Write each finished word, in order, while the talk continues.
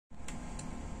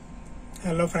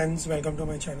Hello friends, welcome to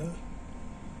my channel.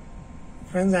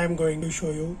 Friends, I am going to show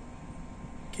you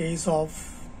case of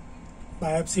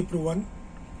biopsy proven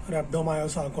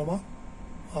rhabdomyosarcoma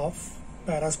of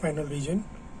paraspinal region.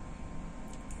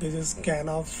 This is scan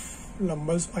of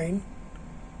lumbar spine.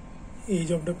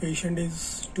 Age of the patient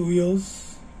is 2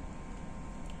 years.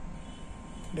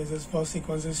 This is first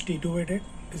sequence is T2 weighted.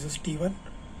 This is T1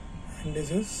 and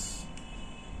this is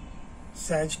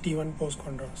Sag T1 post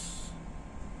contrast.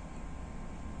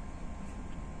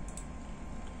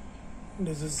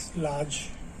 This is large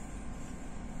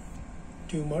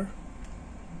tumor,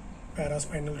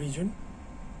 paraspinal region.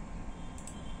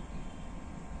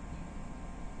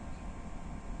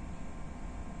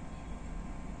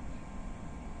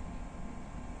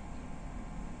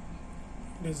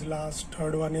 This last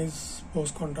third one is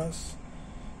post contrast.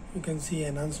 You can see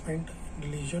enhancement in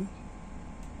the lesion.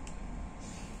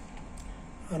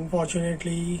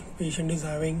 Unfortunately, patient is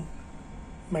having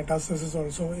metastasis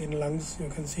also in lungs. You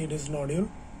can see this nodule.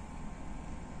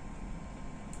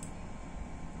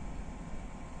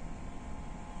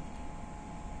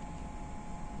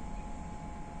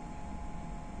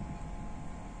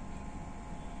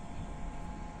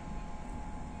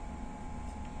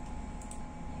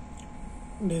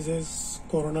 This is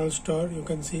coronal stir. You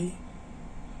can see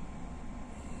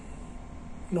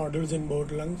nodules in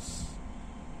both lungs.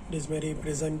 This may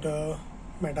represent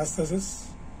metastasis.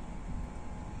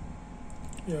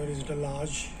 Here is the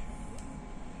large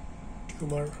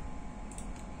tumor.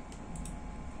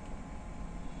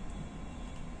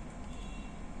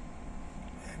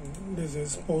 And this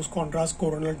is post-contrast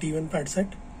coronal T1 fat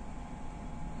set.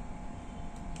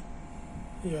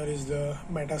 Here is the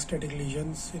metastatic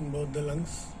lesions in both the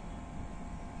lungs.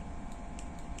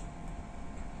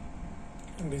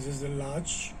 And this is the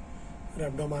large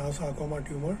rhabdomyosarcoma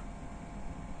tumor.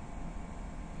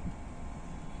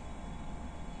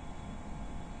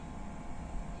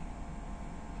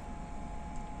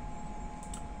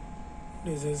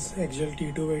 This is axial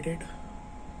T2 weighted.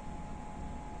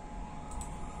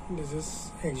 This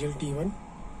is axial T1.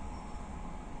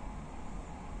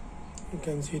 You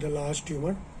can see the large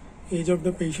tumor. Age of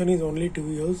the patient is only 2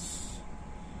 years.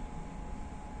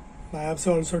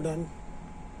 Biopsy also done.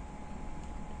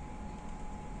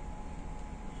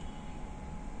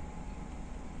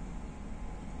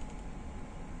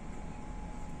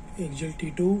 Axial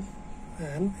T2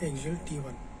 and axial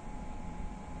T1.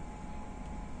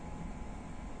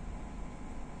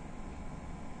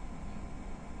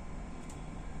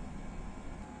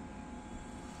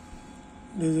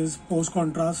 This is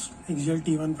post-contrast axial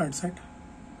T1 fat set.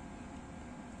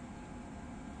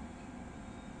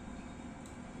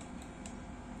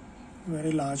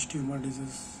 Very large tumor. This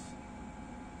is